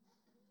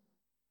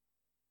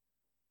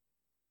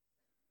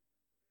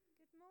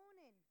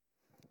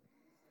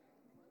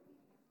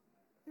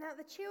Now,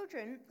 the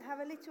children have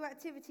a little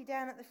activity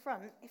down at the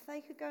front. If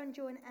they could go and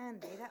join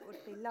Andy, that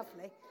would be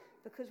lovely,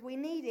 because we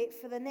need it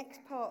for the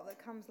next part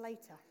that comes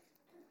later.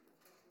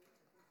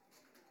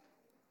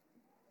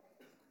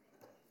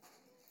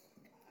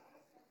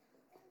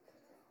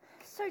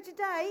 So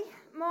today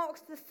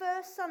marks the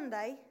first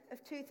Sunday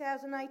of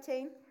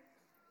 2018.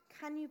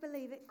 Can you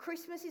believe it?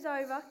 Christmas is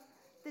over.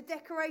 The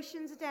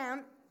decorations are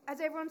down. Has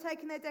everyone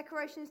taken their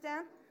decorations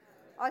down?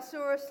 I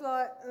saw a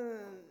slight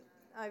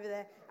over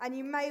there. And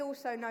you may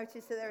also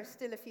notice that there are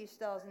still a few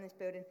stars in this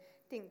building.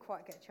 Didn't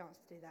quite get a chance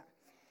to do that.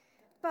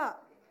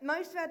 But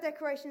most of our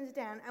decorations are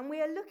down, and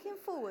we are looking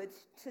forward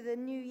to the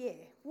new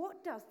year.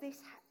 What does this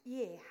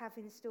year have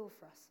in store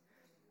for us?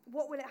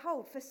 What will it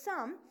hold? For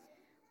some,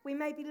 we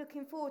may be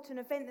looking forward to an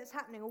event that's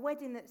happening, a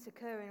wedding that's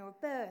occurring, or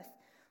a birth,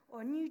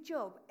 or a new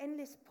job,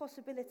 endless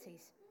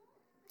possibilities.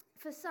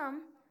 For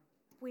some,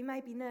 we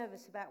may be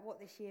nervous about what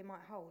this year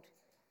might hold.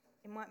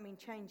 It might mean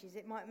changes,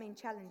 it might mean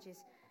challenges.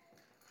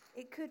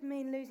 It could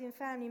mean losing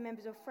family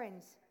members or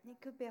friends. It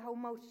could be a whole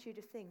multitude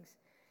of things.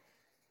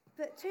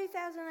 But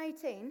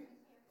 2018,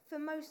 for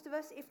most of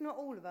us, if not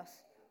all of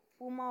us,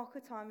 will mark a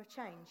time of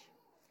change.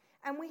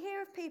 And we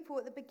hear of people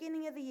at the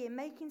beginning of the year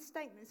making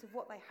statements of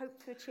what they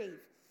hope to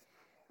achieve,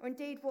 or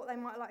indeed what they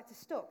might like to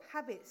stop,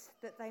 habits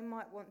that they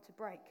might want to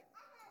break.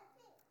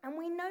 And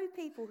we know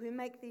people who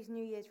make these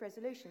New Year's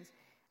resolutions,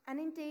 and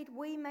indeed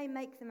we may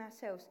make them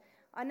ourselves.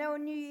 I know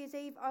on New Year's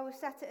Eve I was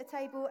sat at a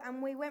table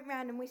and we went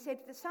round and we said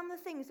that some of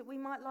the things that we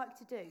might like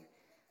to do.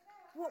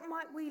 What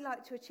might we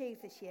like to achieve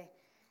this year?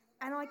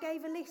 And I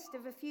gave a list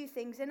of a few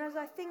things, and as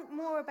I think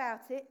more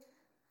about it,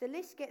 the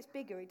list gets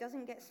bigger, it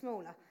doesn't get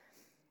smaller.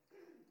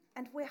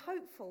 And we're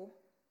hopeful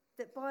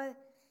that by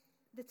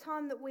the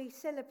time that we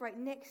celebrate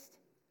next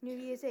New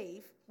Year's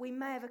Eve, we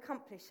may have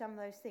accomplished some of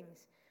those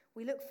things.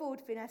 We look forward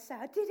to being able to say,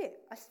 I did it,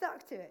 I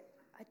stuck to it,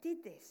 I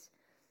did this.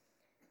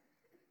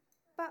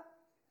 But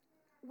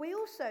we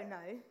also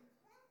know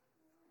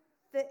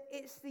that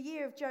it's the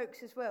year of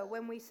jokes as well,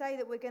 when we say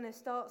that we're going to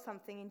start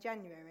something in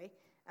January,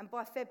 and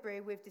by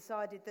February we've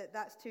decided that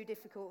that's too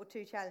difficult or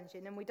too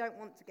challenging, and we don't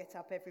want to get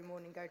up every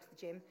morning and go to the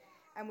gym,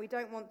 and we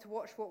don't want to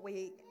watch what we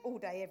eat all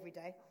day, every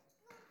day,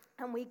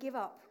 and we give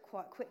up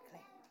quite quickly.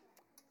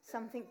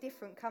 Something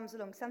different comes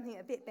along, something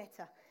a bit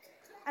better.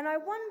 And I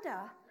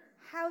wonder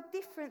how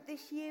different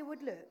this year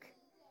would look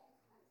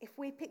if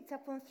we picked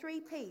up on 3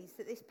 P's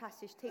that this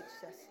passage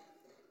teaches us: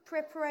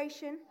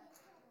 preparation,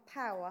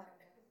 power,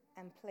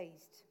 and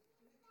pleased.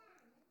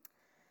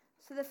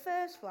 So the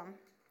first one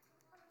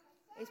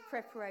is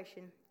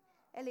preparation.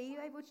 Ellie, are you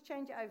able to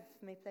change it over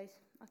for me, please?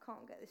 I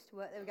can't get this to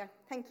work. There we go.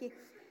 Thank you.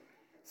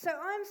 So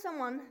I'm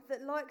someone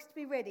that likes to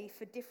be ready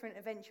for different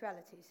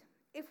eventualities.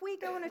 If we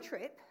go on a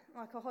trip,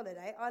 like a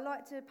holiday, I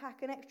like to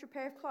pack an extra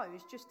pair of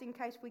clothes just in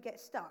case we get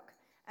stuck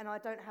and I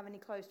don't have any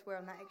clothes to wear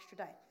on that extra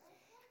day.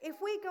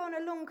 If we go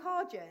on a long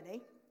car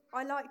journey,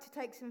 I like to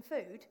take some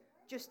food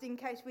just in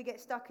case we get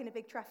stuck in a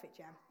big traffic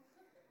jam.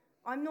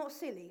 I'm not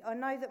silly. I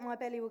know that my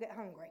belly will get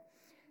hungry.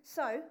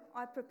 So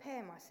I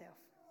prepare myself.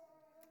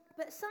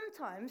 But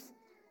sometimes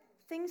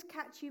things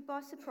catch you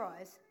by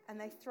surprise and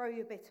they throw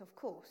you a bit off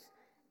course,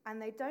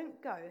 and they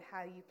don't go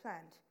how you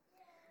planned.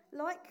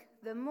 Like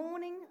the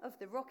morning of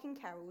the Rocking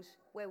Carols,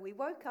 where we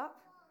woke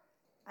up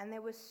and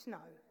there was snow.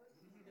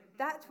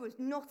 That was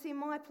not in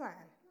my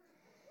plan.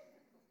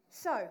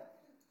 So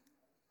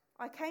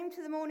I came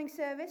to the morning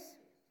service,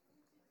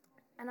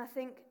 and I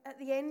think at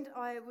the end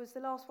I was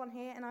the last one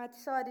here, and I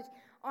decided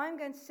I'm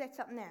going to set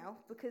up now,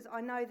 because I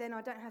know then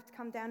I don't have to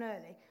come down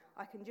early.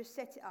 I can just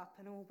set it up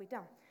and all will be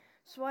done.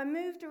 So I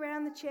moved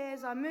around the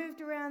chairs, I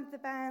moved around the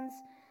bands,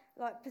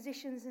 like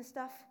positions and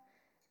stuff,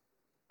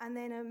 and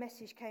then a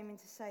message came in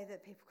to say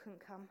that people couldn't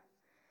come,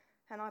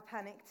 and I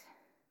panicked,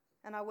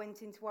 and I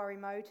went into worry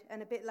mode,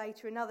 and a bit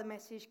later another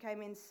message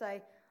came in to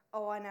say,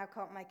 oh, I now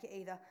can't make it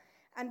either.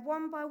 And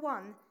one by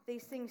one,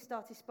 these things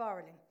started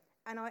spiralling,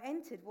 and I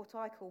entered what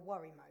I call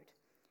worry mode.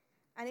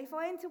 And if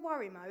I enter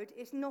worry mode,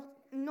 it's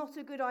not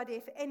a good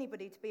idea for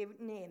anybody to be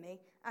near me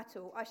at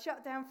all. I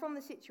shut down from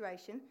the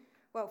situation,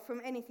 well,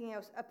 from anything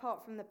else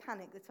apart from the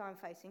panic that I'm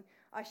facing.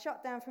 I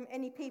shut down from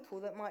any people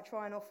that might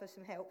try and offer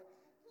some help.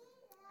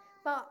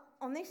 But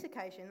on this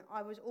occasion,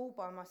 I was all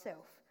by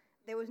myself.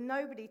 There was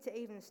nobody to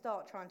even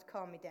start trying to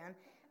calm me down.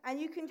 And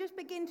you can just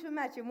begin to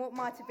imagine what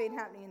might have been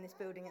happening in this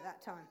building at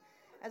that time,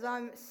 as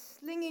I'm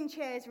slinging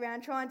chairs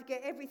around trying to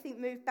get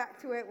everything moved back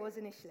to where it was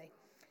initially.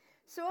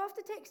 So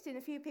after texting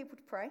a few people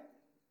to pray,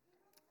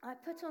 I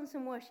put on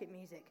some worship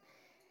music.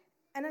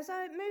 And as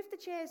I moved the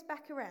chairs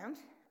back around,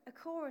 a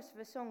chorus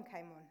of a song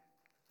came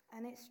on,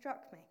 and it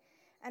struck me.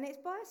 And it's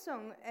by a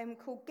song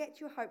called Get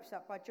Your Hopes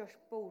Up by Josh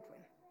Baldwin.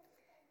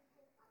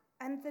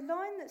 And the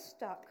line that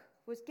stuck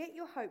was, get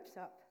your hopes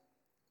up,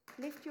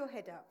 lift your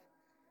head up,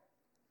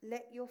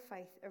 let your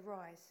faith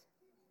arise.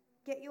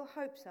 Get your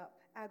hopes up,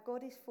 our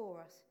God is for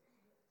us.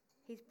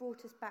 He's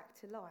brought us back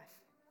to life.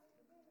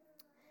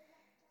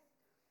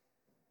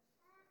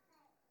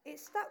 It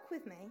stuck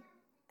with me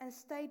and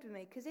stayed with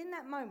me, because in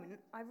that moment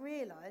I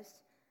realised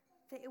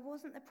that it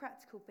wasn't the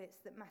practical bits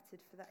that mattered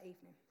for that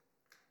evening.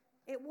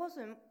 It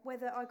wasn't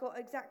whether I got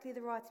exactly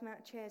the right amount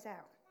of chairs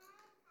out.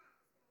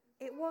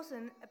 It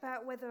wasn't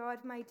about whether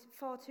I'd made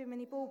far too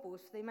many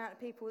baubles for the amount of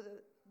people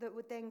that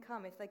would then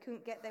come if they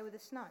couldn't get there with the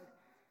snow.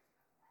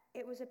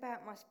 It was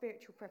about my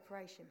spiritual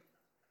preparation.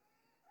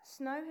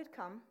 Snow had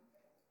come,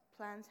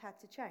 plans had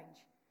to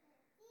change.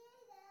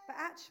 But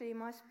actually,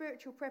 my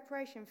spiritual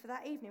preparation for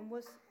that evening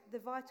was the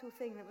vital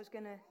thing that was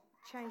going to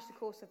change the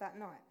course of that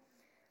night.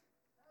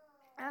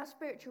 Our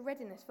spiritual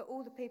readiness for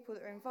all the people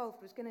that were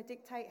involved was going to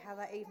dictate how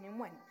that evening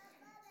went.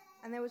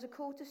 And there was a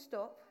call to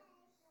stop,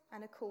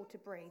 and a call to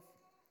breathe,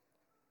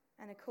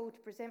 and a call to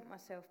present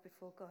myself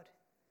before God.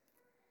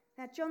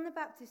 Now, John the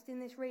Baptist in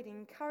this reading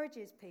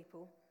encourages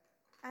people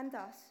and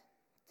us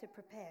to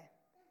prepare.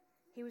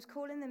 He was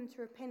calling them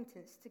to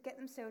repentance, to get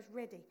themselves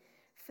ready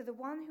for the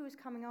one who was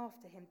coming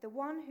after him, the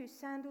one whose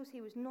sandals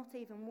he was not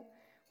even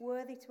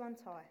worthy to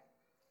untie.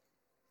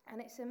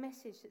 And it's a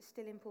message that's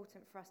still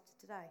important for us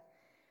today,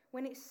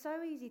 when it's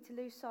so easy to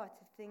lose sight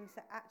of things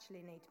that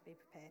actually need to be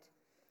prepared.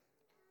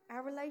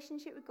 Our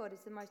relationship with God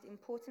is the most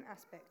important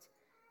aspect,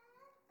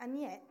 and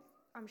yet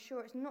I'm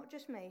sure it's not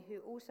just me who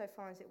also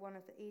finds it one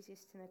of the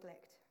easiest to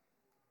neglect.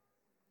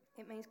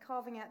 It means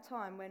carving out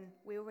time when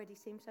we already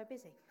seem so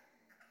busy.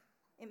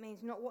 It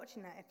means not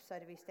watching that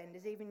episode of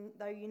EastEnders, even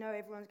though you know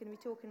everyone's going to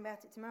be talking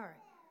about it tomorrow.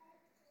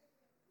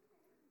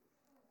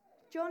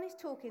 John is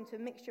talking to a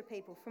mixture of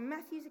people. From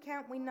Matthew's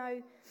account, we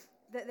know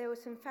that there were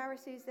some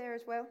Pharisees there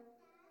as well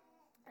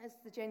as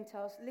the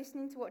Gentiles,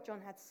 listening to what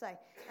John had to say.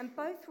 And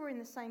both were in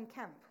the same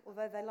camp,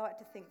 although they liked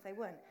to think they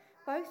weren't.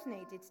 Both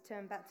needed to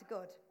turn back to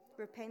God,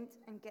 repent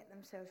and get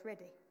themselves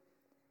ready.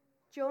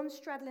 John,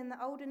 straddling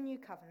the old and new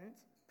covenant,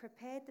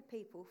 prepared the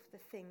people for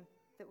the thing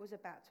that was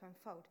about to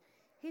unfold.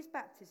 His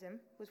baptism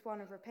was one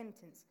of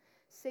repentance,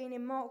 seen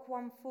in Mark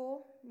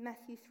 1:4,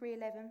 Matthew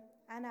 3:11,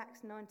 and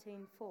Acts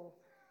 19:4.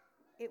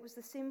 It was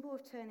the symbol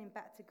of turning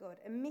back to God,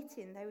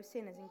 admitting they were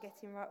sinners and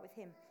getting right with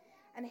him.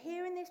 And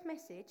hearing this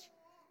message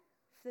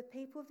for the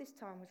people of this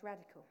time was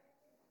radical.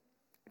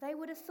 They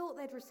would have thought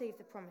they'd received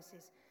the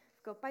promises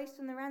of God based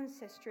on their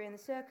ancestry and the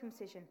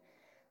circumcision.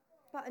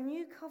 But a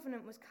new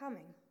covenant was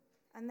coming,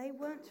 and they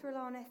weren't to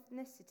rely on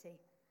ethnicity,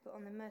 but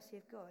on the mercy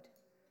of God.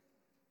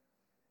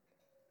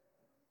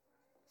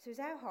 So is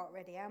our heart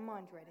ready, our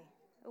mind ready?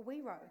 Are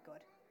we right with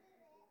God?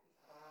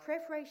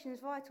 Preparation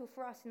is vital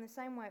for us in the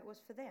same way it was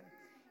for them.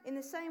 In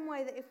the same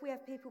way that if we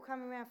have people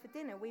coming around for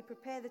dinner, we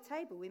prepare the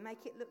table, we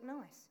make it look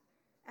nice.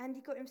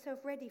 Andy got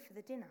himself ready for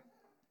the dinner.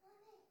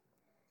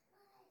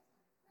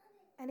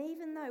 And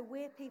even though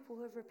we're people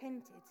who have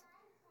repented,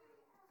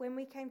 when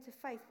we came to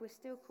faith, we're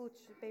still called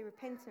to be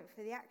repentant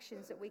for the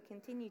actions that we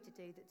continue to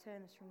do that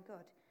turn us from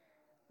God.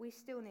 We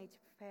still need to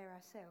prepare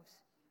ourselves.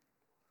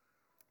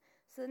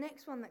 So the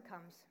next one that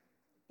comes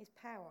is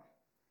power.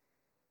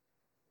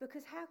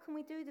 Because how can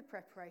we do the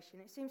preparation?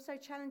 It seems so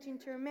challenging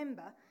to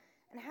remember.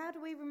 And how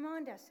do we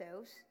remind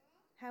ourselves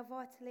how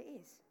vital it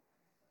is?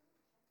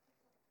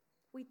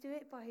 We do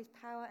it by his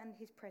power and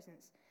his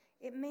presence.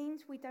 It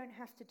means we don't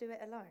have to do it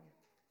alone.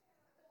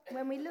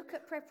 When we look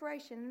at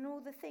preparation and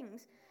all the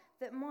things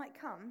that might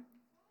come,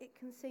 it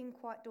can seem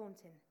quite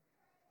daunting.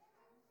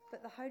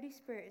 But the Holy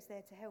Spirit is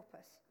there to help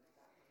us.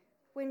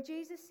 When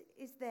Jesus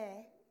is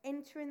there,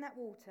 entering that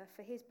water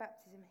for his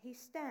baptism, he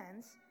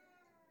stands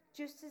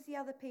just as the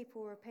other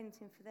people were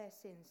repenting for their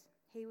sins.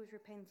 He was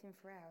repenting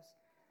for ours.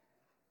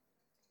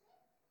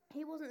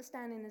 He wasn't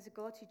standing as a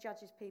God who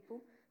judges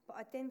people, but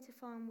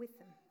identifying with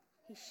them.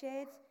 He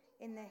shared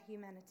in their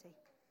humanity.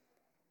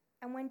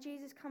 And when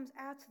Jesus comes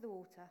out of the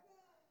water,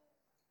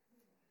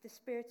 the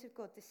Spirit of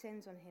God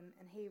descends on him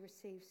and he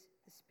receives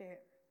the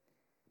Spirit.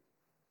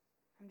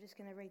 I'm just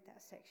going to read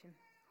that section,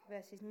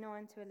 verses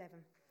 9 to 11.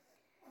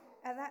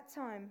 At that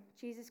time,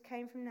 Jesus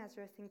came from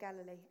Nazareth in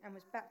Galilee and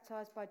was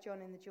baptized by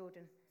John in the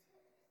Jordan.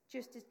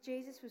 Just as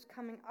Jesus was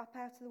coming up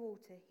out of the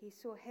water, he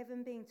saw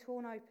heaven being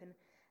torn open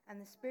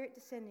and the Spirit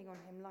descending on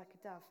him like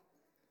a dove.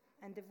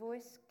 And a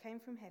voice came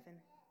from heaven,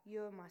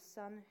 "You are my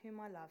Son, whom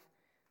I love.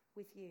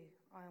 With you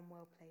I am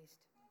well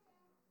pleased."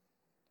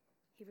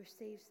 He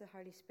receives the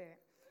Holy Spirit.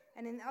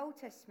 And in the Old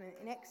Testament,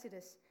 in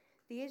Exodus,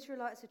 the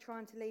Israelites are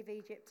trying to leave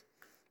Egypt.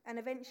 And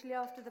eventually,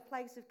 after the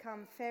plagues have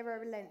come, Pharaoh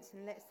relents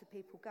and lets the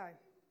people go.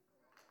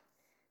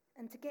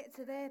 And to get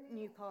to their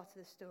new part of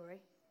the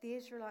story, the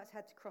Israelites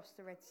had to cross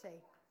the Red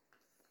Sea.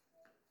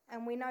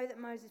 And we know that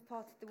Moses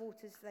parted the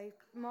waters, they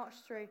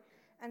marched through,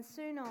 and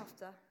soon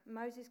after,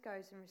 Moses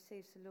goes and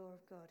receives the law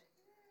of God.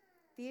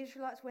 The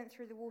Israelites went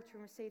through the water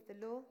and received the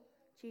law.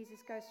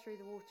 Jesus goes through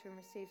the water and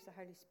receives the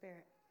Holy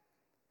Spirit.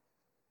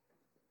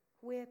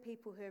 We're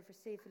people who have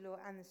received the law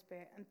and the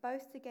Spirit, and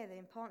both together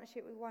in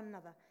partnership with one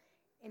another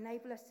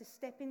enable us to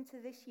step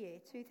into this year,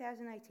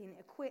 2018,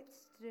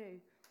 equipped to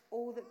do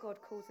all that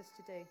God calls us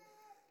to do,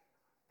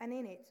 and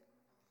in it,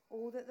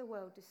 all that the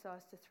world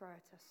decides to throw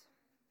at us.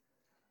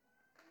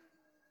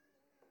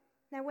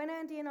 Now, when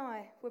Andy and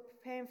I were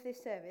preparing for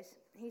this service,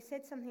 he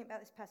said something about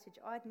this passage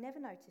I'd never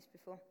noticed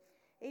before,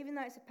 even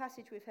though it's a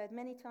passage we've heard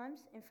many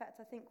times. In fact,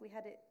 I think we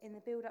had it in the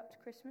build-up to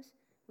Christmas.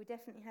 We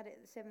definitely had it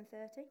at the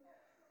 7:30.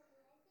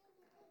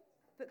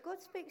 But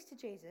God speaks to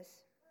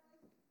Jesus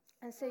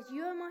and says,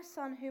 "You are my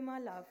son whom I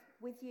love.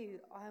 With you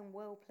I am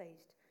well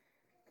pleased."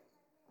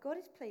 God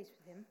is pleased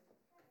with him.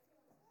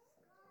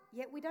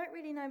 Yet we don't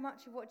really know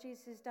much of what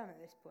Jesus has done at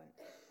this point.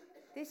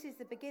 This is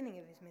the beginning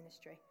of his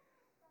ministry.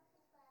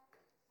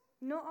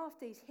 Not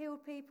after he's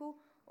healed people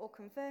or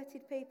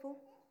converted people.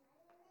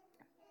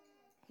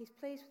 He's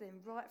pleased with him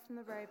right from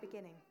the very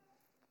beginning,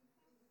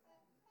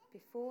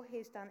 before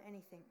he's done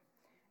anything.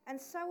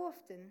 And so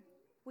often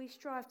we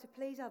strive to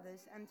please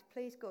others and to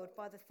please God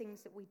by the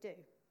things that we do.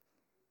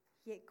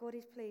 Yet God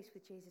is pleased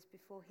with Jesus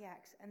before he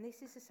acts, and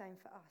this is the same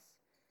for us.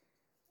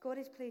 God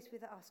is pleased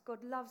with us.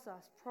 God loves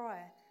us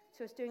prior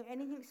to us doing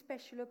anything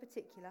special or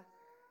particular,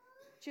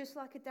 just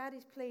like a dad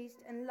is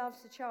pleased and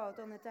loves a child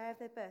on the day of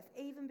their birth,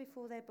 even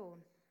before they're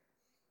born.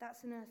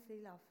 That's an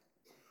earthly love.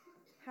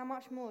 How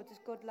much more does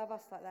God love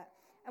us like that?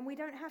 And we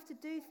don't have to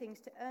do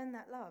things to earn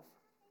that love.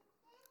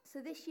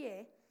 So this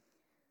year,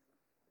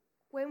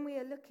 when we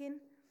are looking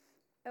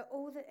at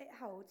all that it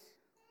holds,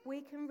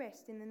 we can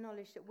rest in the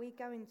knowledge that we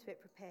go into it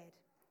prepared,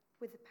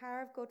 with the power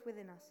of God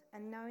within us,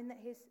 and knowing that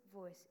his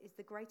voice is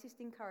the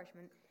greatest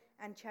encouragement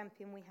and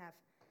champion we have,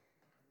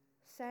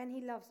 saying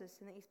he loves us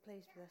and that he's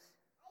pleased with us.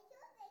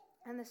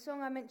 And the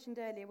song I mentioned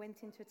earlier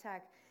went into a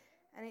tag,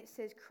 and it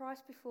says,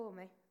 "Christ before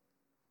me."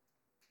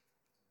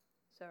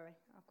 Sorry,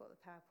 I've got the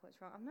PowerPoints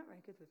wrong. I'm not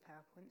very good with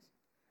PowerPoints.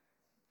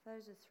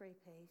 Those are 3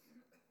 Ps.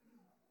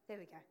 There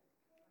we go.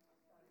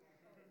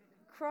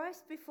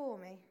 Christ before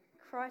me,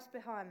 Christ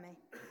behind me.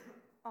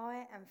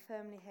 I am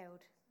firmly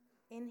held.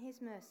 In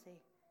his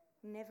mercy,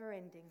 never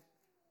ending,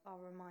 I'll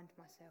remind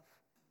myself.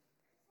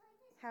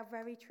 How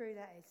very true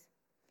that is.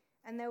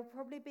 And there will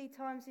probably be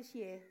times this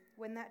year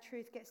when that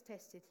truth gets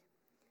tested.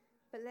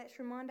 But let's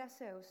remind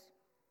ourselves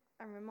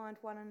and remind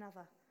one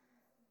another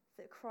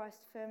that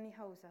Christ firmly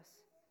holds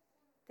us,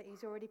 that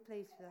he's already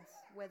pleased with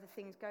us, whether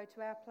things go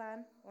to our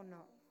plan or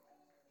not.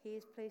 He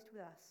is pleased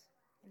with us,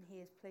 and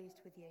he is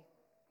pleased with you.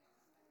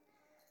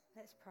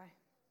 Let's pray.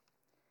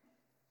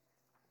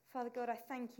 Father God, I thank you.